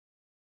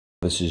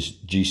This is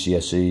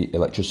GCSE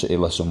Electricity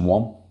Lesson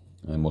 1,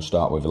 and we'll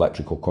start with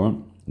electrical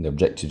current. The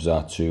objectives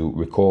are to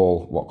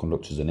recall what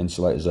conductors and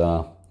insulators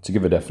are, to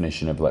give a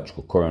definition of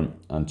electrical current,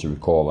 and to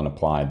recall and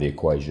apply the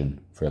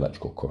equation for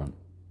electrical current.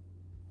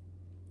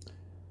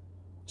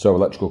 So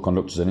electrical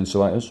conductors and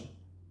insulators.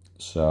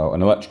 So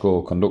an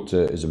electrical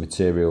conductor is a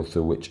material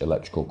through which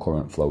electrical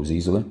current flows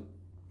easily.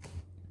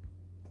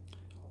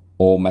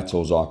 All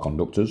metals are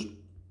conductors.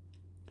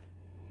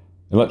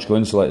 Electrical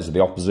insulators are the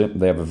opposite.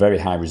 They have a very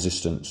high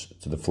resistance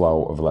to the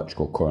flow of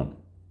electrical current.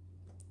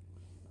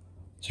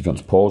 So if you want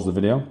to pause the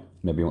video,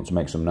 maybe you want to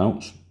make some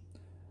notes.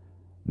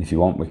 And if you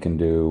want,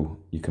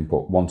 you can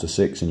put 1 to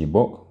 6 in your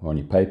book or on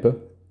your paper,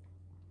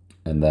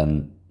 and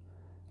then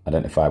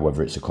identify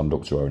whether it's a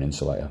conductor or an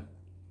insulator.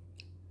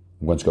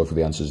 I'm going to go through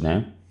the answers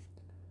now.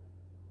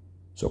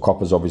 So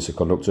copper is obviously a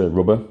conductor,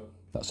 rubber,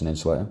 that's an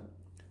insulator.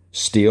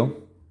 Steel,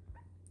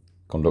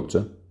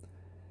 conductor.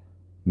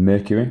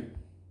 Mercury,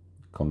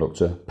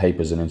 conductor.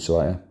 Paper is an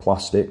insulator.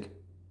 Plastic,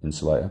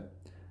 insulator.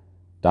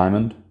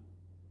 Diamond,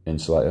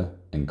 insulator.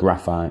 And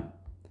graphite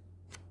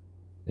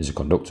is a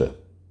conductor.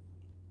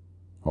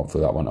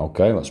 Hopefully that went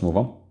okay. Let's move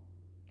on.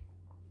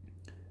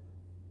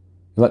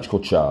 Electrical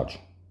charge.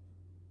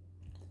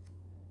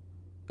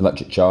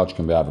 Electric charge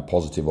can be either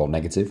positive or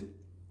negative.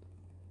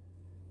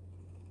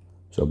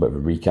 So a bit of a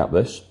recap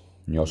this,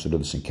 and you also do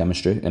this in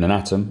chemistry. In an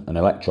atom, an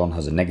electron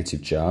has a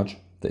negative charge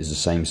that is the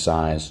same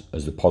size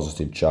as the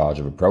positive charge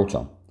of a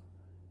proton.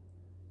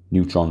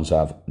 Neutrons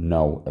have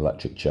no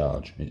electric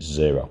charge, it's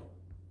 0.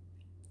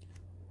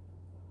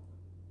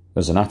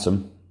 As an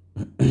atom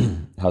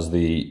has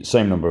the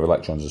same number of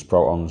electrons as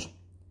protons,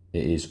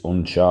 it is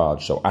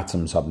uncharged, so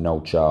atoms have no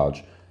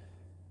charge.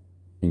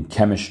 In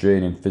chemistry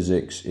and in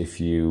physics, if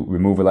you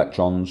remove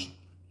electrons,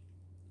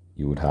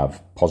 you would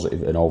have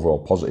an overall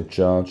positive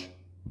charge,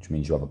 which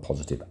means you have a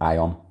positive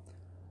ion.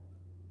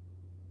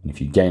 And if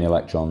you gain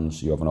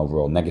electrons, you have an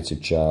overall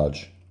negative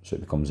charge, so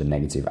it becomes a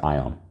negative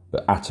ion.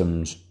 But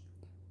atoms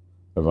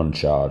are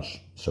uncharged,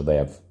 so they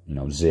have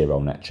 0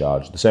 net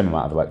charge, the same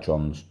amount of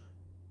electrons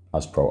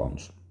as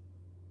protons.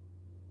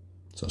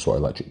 So that's what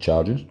electric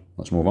charge is.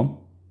 Let's move on.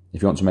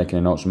 If you want to make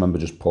any notes, remember,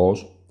 just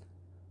pause.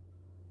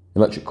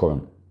 Electric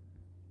current.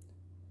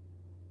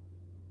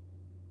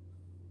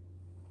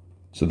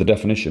 So the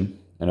definition: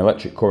 an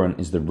electric current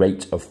is the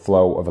rate of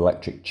flow of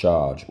electric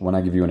charge. When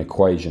I give you an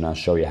equation, I'll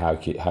show you how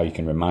you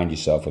can remind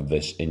yourself of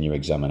this in your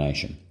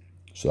examination.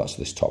 So that's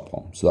this top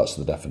one. So that's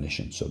the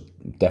definition. So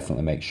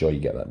definitely make sure you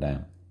get that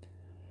down.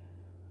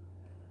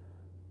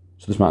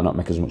 So this might not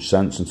make as much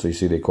sense until you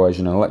see the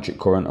equation. An electric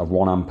current of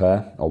 1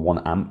 ampere or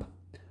 1 amp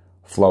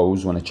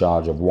flows when a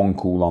charge of 1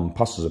 coulomb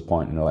passes a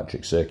point in an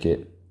electric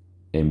circuit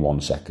in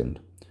 1 second.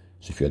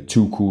 So if you had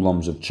 2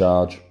 coulombs of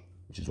charge,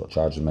 which is what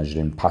charge is measured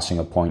in, passing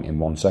a point in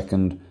 1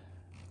 second,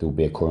 there will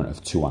be a current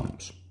of 2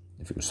 amps.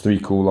 If it was 3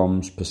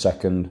 coulombs per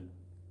second,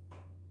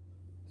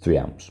 3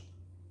 amps.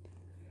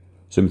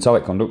 So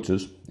metallic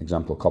conductors,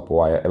 example copper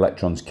wire,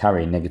 electrons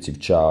carry negative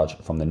charge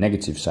from the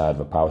negative side of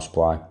a power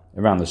supply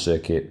around the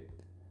circuit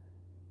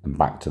and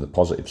back to the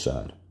positive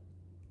side.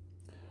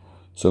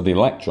 So the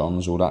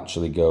electrons would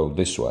actually go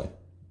this way.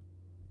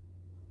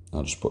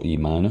 I'll just put E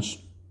minus.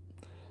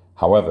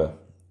 However,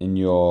 when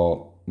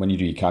you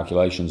do your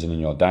calculations and in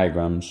your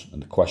diagrams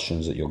and the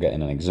questions that you'll get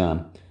in an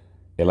exam,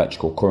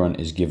 electrical current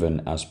is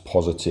given as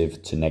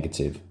positive to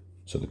negative.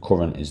 So the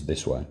current is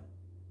this way.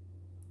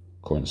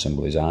 Current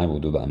symbol is I, we'll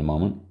do that in a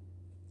moment.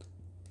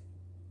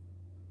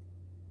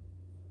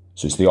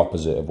 So it's the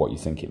opposite of what you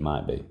think it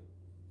might be.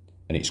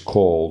 And it's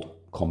called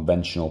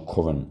conventional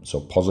current. So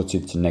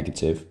positive to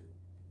negative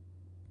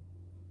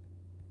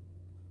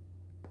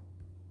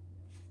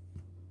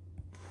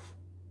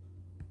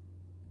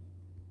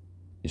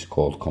is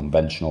called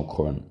conventional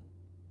current.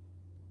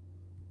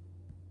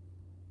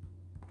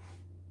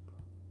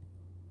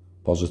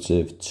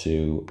 Positive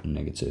to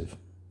negative.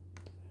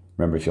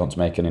 Remember, if you want to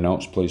make any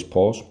notes, please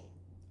pause.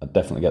 I'd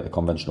definitely get the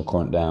conventional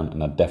current down,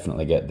 and I'd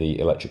definitely get the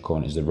electric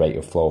current is the rate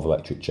of flow of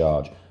electric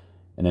charge.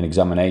 In an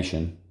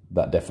examination,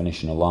 that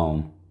definition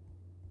alone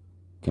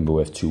can be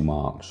worth 2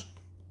 marks.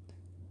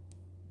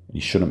 You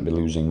shouldn't be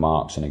losing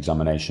marks in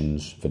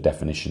examinations for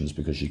definitions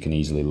because you can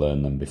easily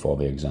learn them before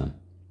the exam.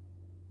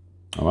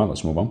 Alright,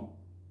 let's move on.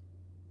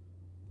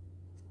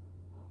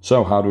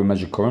 So how do we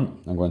measure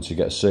current? I'm going to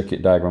get a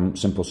circuit diagram,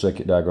 simple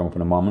circuit diagram up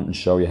in a moment and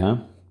show you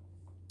how.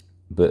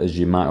 But as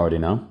you might already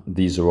know,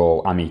 these are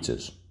all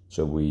ammeters.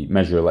 So we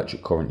measure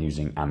electric current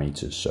using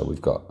ammeters. So we've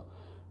got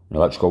an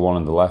electrical one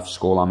on the left,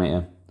 school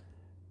ammeter,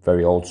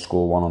 very old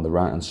school one on the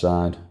right hand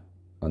side,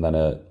 and then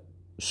a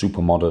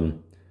super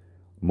modern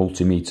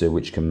multimeter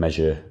which can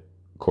measure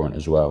current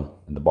as well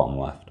in the bottom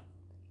left.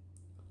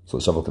 So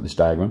let's have a look at this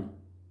diagram.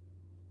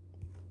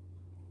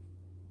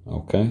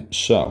 Okay,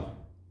 so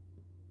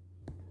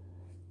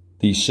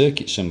the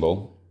circuit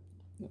symbol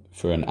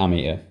for an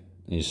ammeter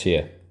is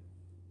here.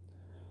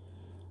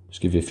 Just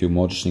give you a few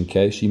more just in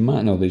case. You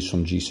might know these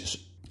from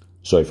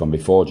from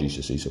before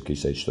GCSE, so Key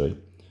Stage 3.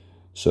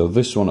 So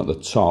this one at the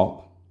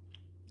top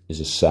is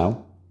a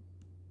cell.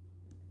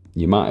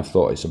 you might have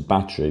thought it's a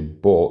battery,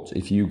 but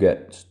if you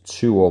get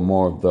 2 or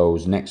more of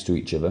those next to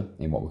each other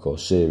in what we call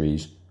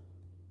series,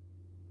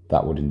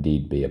 that would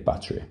indeed be a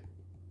battery.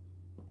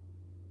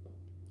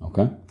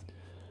 Okay?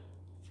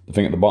 The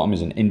thing at the bottom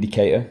is an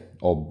indicator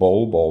or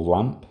bulb or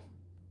lamp.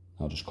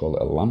 I'll just call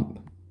it a lamp.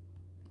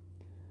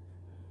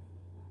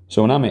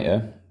 So an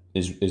ammeter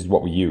is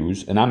what we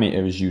use. An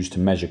ammeter is used to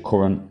measure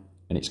current,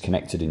 and it's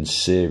connected in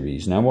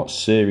series. Now what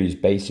series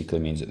basically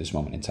means at this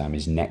moment in time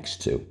is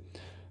next to.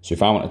 So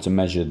if I wanted to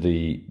measure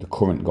the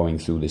current going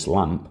through this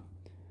lamp,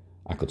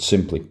 I could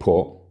simply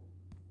put,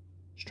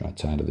 let's try to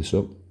tidy this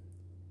up.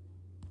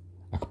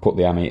 I could put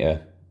the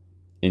ammeter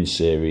in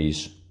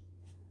series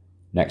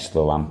next to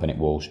the lamp, and it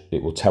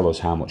will tell us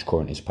how much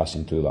current is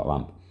passing through that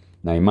lamp.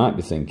 Now you might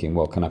be thinking,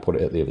 well, can I put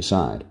it at the other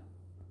side?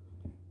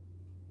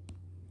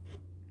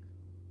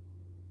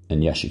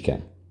 And yes, you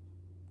can.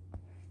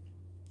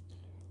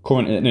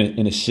 Current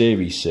in a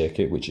series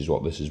circuit, which is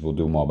what this is, we'll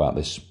do more about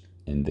this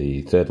in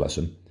the third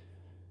lesson.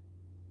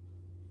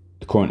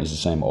 The current is the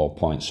same at all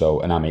points,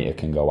 so an ammeter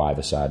can go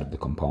either side of the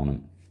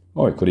component.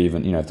 Or it could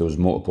even, if there was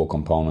multiple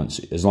components,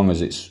 as long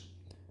as it's,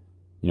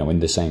 in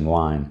the same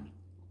line,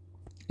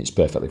 it's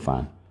perfectly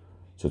fine.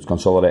 So to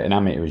consolidate, an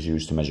ammeter is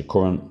used to measure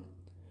current.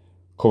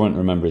 Current,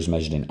 remember, is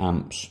measured in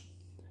amps,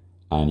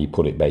 and you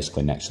put it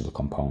basically next to the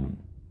component.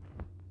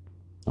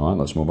 All right,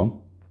 let's move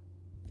on.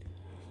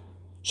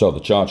 So the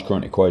charge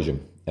current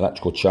equation.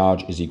 Electrical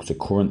charge is equal to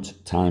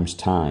current times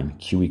time,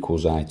 Q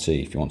equals IT,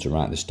 if you want to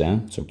write this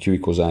down. So Q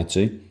equals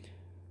IT.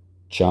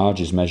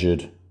 Charge is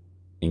measured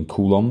in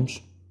coulombs.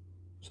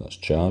 So that's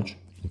charge.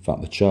 In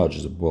fact, the charge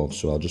is above,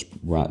 so I'll just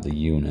write the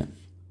unit.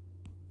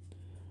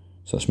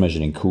 So that's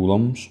measured in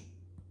coulombs,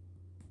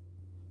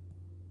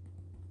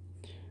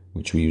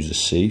 which we use a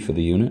C for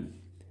the unit.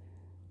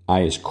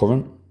 I is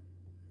current.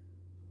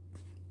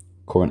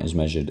 Current is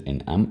measured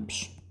in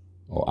amps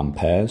or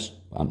amperes.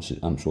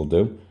 Amps will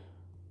do.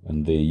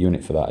 And the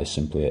unit for that is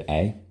simply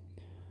A.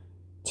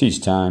 T is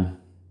time,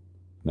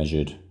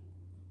 measured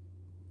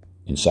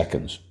in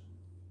seconds.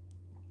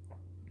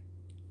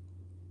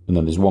 And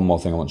then there's one more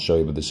thing I want to show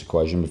you with this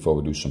equation before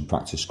we do some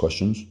practice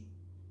questions.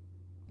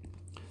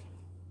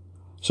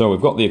 So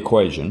we've got the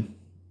equation,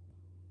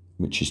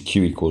 which is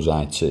Q equals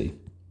IT.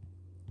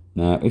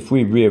 Now, if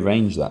we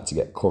rearrange that to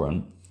get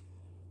current,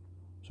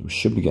 so we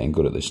should be getting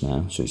good at this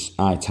now. So it's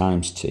I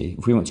times T.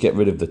 If we want to get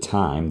rid of the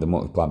time, then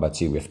multiply by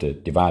T, we have to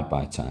divide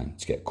by time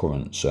to get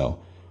current.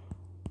 So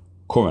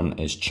current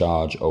is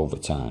charge over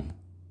time.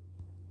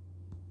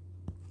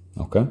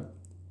 Okay?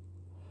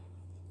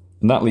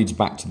 And that leads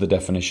back to the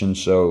definition.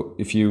 So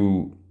if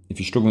you're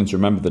struggling to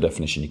remember the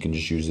definition, you can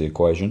just use the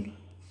equation.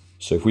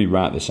 So if we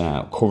write this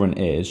out, current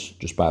is,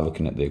 just by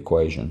looking at the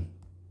equation,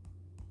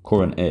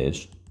 current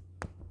is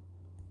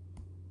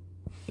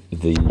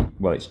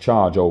it's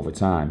charge over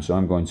time. So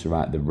I'm going to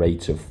write the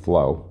rate of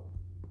flow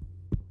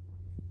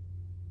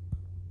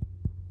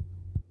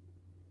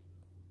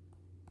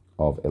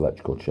of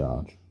electrical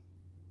charge.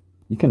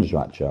 You can just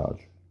write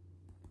charge.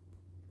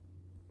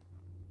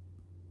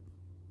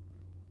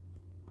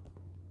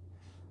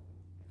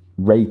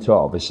 Rate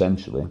of,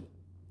 essentially,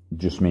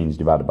 just means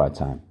divided by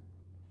time.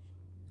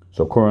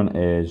 So current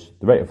is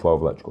the rate of flow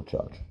of electrical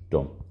charge.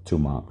 Done. 2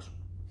 marks.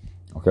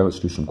 Okay, let's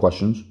do some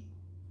questions.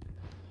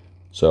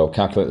 So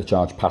calculate the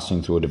charge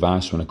passing through a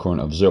device when a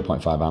current of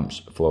 0.5 amps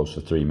flows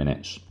for 3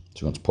 minutes.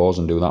 So you want to pause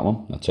and do that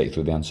one. I'll take you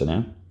through the answer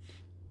now.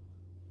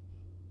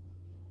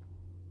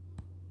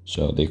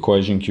 So the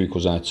equation, Q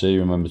equals IT,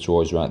 remember to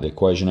always write the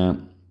equation out.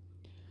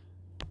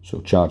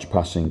 So charge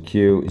passing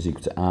Q is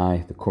equal to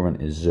I, the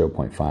current is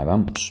 0.5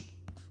 amps,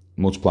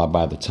 multiplied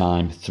by the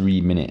time, 3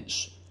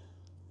 minutes.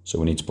 So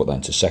we need to put that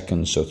into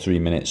seconds, so 3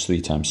 minutes,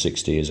 3 times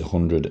 60 is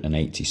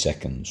 180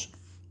 seconds.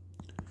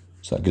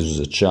 So that gives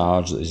us a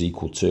charge that is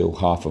equal to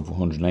half of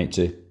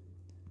 180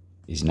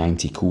 is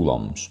 90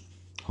 coulombs.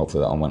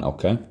 Hopefully that one went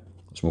okay.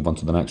 Let's move on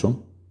to the next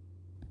one.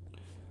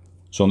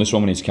 So on this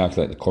one we need to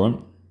calculate the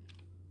current.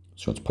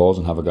 So let's pause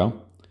and have a go.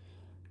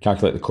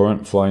 Calculate the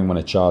current flowing when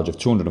a charge of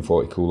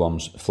 240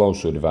 coulombs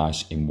flows through a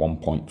device in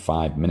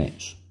 1.5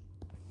 minutes.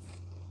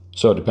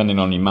 So depending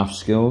on your math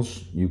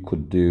skills, you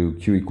could do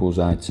Q equals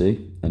IT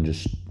and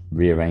just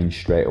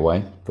rearrange straight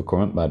away for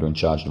current by doing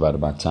charge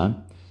divided by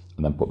time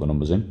and then put the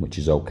numbers in, which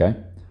is okay.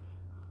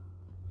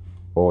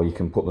 Or you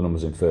can put the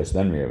numbers in first,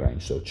 then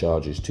rearrange. So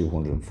charge is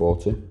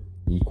 240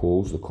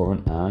 equals the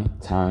current I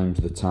times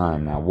the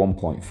time. Now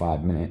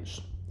 1.5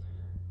 minutes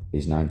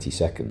is 90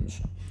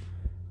 seconds.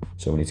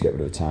 So we need to get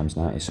rid of the times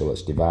 90. So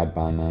let's divide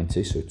by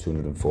 90. So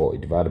 240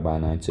 divided by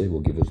 90 will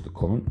give us the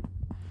current.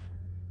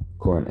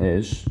 Current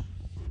is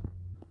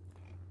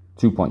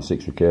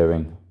 2.6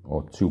 recurring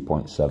or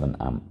 2.7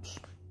 amps.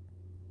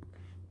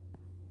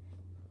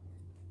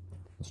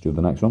 Let's do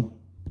the next one.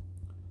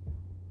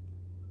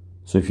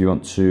 So if you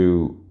want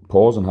to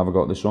pause and have a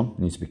go at this one,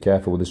 you need to be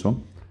careful with this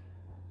one.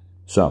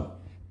 So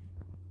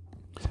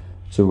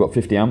we've got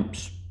 50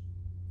 amps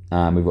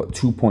and we've got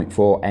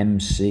 2.4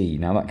 MC.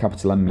 Now that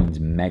capital M means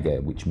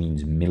mega, which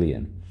means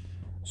million.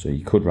 So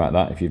you could write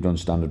that if you've done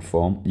standard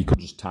form. You could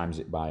just times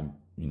it by,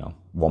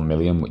 1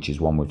 million, which is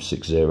 1 with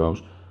 6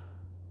 zeros.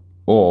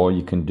 Or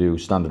you can do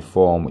standard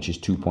form, which is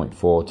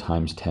 2.4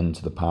 times 10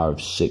 to the power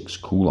of 6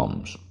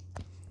 coulombs.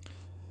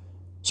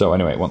 So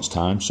anyway, it wants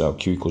time, so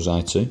Q equals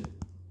IT.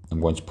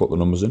 I'm going to put the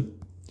numbers in.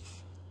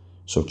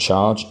 So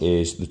charge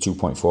is the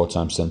 2.4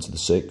 times 10 to the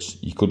 6.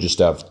 You could just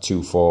have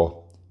 2,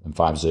 4 and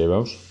 5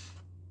 zeros.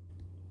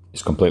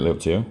 It's completely up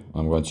to you.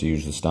 I'm going to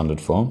use the standard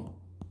form.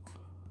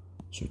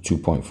 So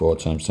 2.4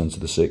 times 10 to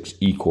the 6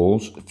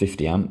 equals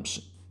 50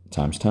 amps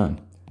times time.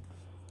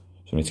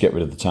 So we need to get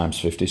rid of the times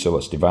 50, so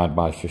let's divide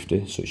by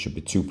 50. So it should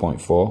be 2.4,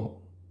 or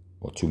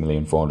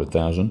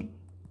 2,400,000,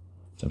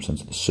 times 10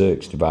 to the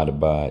 6, divided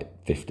by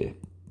 50. And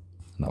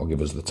that will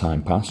give us the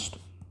time passed,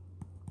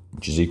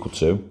 which is equal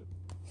to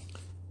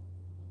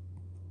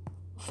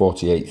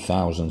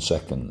 48,000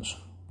 seconds.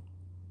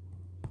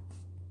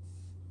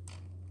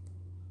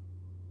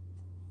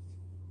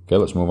 Okay,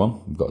 let's move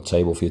on. We've got a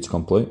table for you to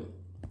complete.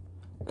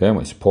 Okay, I'm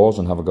going to pause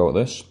and have a go at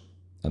this,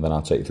 and then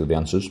I'll take you through the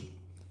answers.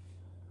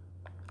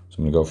 So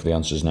I'm going to go for the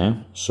answers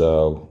now.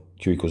 So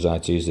Q equals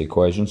IT is the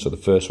equation. So the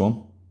first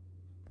one,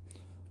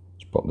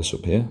 let's pop this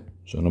up here.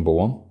 So number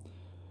 1.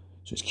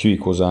 So it's Q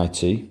equals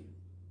IT.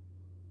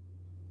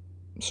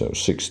 So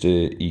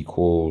 60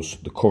 equals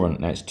the current.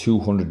 Now it's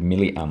 200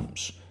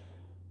 milliamps.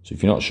 So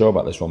if you're not sure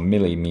about this one,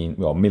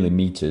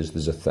 millimeters,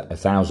 there's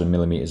 1,000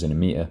 millimeters in a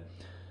meter.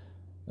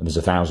 And there's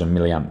 1,000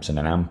 milliamps in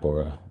an amp,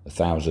 or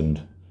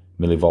 1,000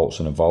 millivolts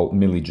in a volt.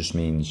 Milli just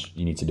means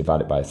you need to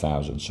divide it by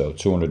 1,000. So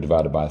 200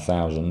 divided by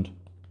 1,000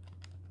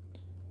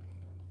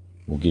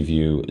 will give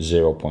you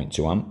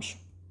 0.2 amps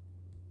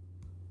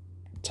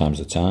times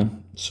the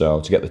time. So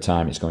to get the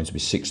time, it's going to be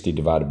 60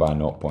 divided by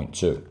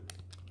 0.2.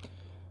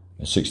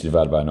 And 60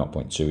 divided by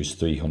 0.2 is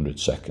 300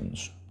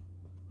 seconds.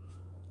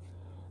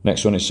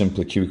 Next one is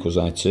simply Q equals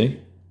IT.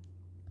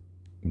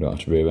 We don't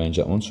have to rearrange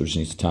that one, so we just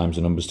need to times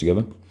the numbers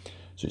together.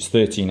 So it's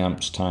 13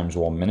 amps times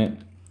 1 minute,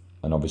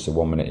 and obviously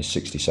 1 minute is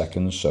 60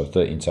 seconds, so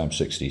 13 times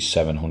 60 is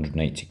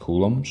 780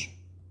 coulombs.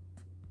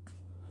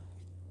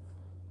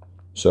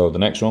 So the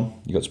next one,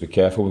 you've got to be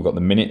careful. We've got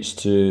the minutes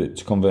to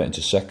convert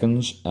into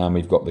seconds, and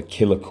we've got the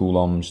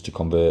kilocoulombs to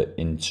convert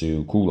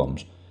into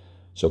coulombs.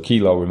 So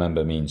kilo,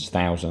 remember, means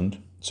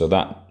 1,000. So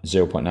that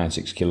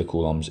 0.96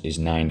 kilocoulombs is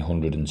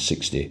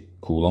 960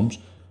 coulombs.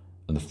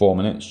 And the 4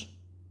 minutes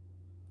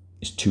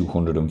is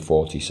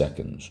 240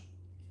 seconds.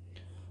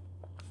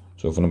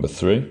 So for number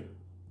 3,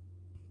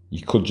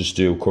 you could just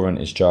do current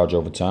is charge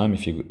over time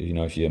if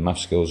if your math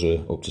skills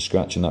are up to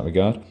scratch in that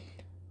regard.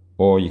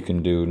 Or you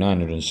can do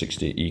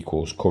 960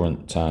 equals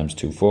current times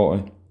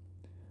 240,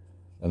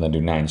 and then do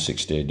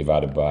 960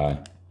 divided by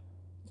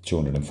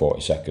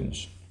 240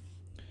 seconds.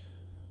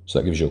 So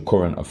that gives you a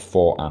current of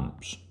 4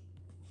 amps.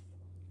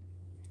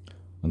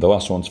 And the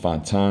last one to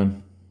find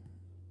time.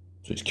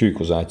 So it's Q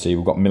equals IT.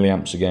 We've got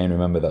milliamps again.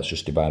 Remember, that's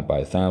just divided by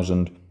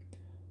 1,000.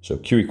 So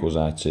Q equals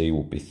IT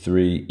will be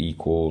 3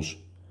 equals,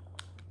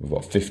 we've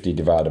got 50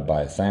 divided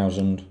by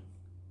 1,000,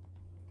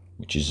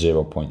 which is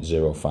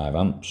 0.05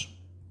 amps.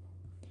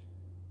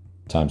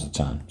 Times the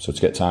time. So to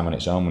get time on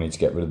its own, we need to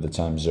get rid of the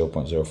time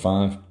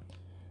 0.05,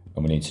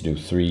 and we need to do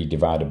 3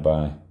 divided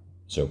by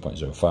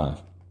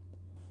 0.05,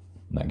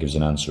 and that gives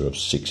an answer of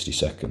 60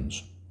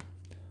 seconds.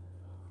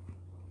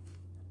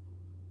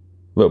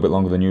 A little bit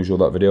longer than usual,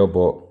 that video,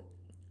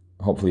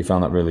 but hopefully you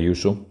found that really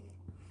useful.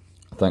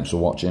 Thanks for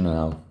watching,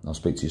 and I'll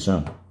speak to you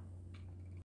soon.